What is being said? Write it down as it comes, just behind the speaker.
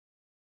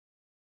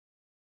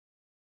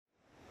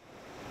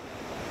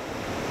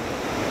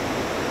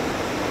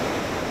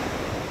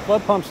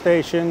flood pump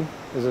station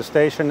is a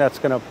station that's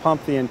going to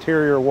pump the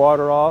interior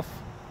water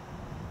off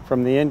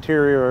from the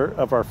interior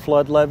of our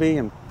flood levee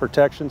and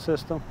protection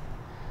system.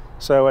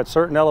 So at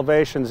certain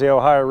elevations, the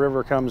Ohio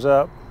River comes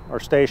up, our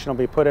station will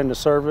be put into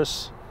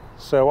service.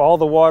 So all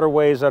the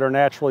waterways that are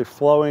naturally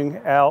flowing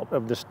out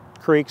of the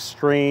creeks,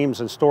 streams,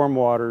 and storm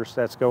waters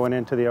that's going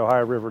into the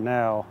Ohio River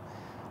now,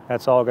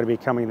 that's all going to be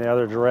coming the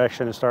other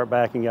direction and start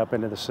backing up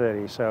into the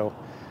city. So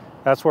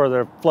that's where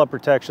the flood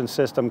protection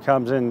system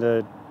comes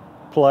into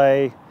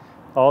play.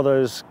 All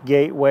those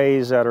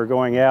gateways that are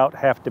going out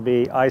have to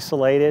be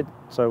isolated.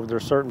 So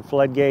there's certain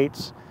flood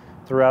gates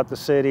throughout the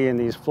city and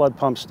these flood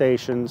pump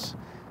stations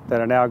that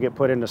are now get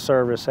put into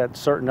service at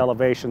certain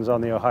elevations on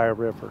the Ohio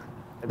River.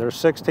 There's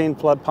 16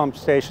 flood pump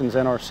stations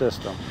in our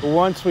system.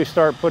 Once we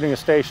start putting a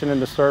station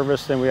into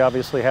service, then we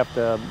obviously have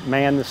to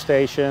man the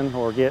station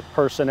or get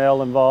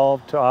personnel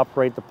involved to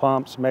operate the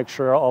pumps, make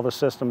sure all the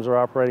systems are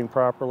operating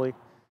properly.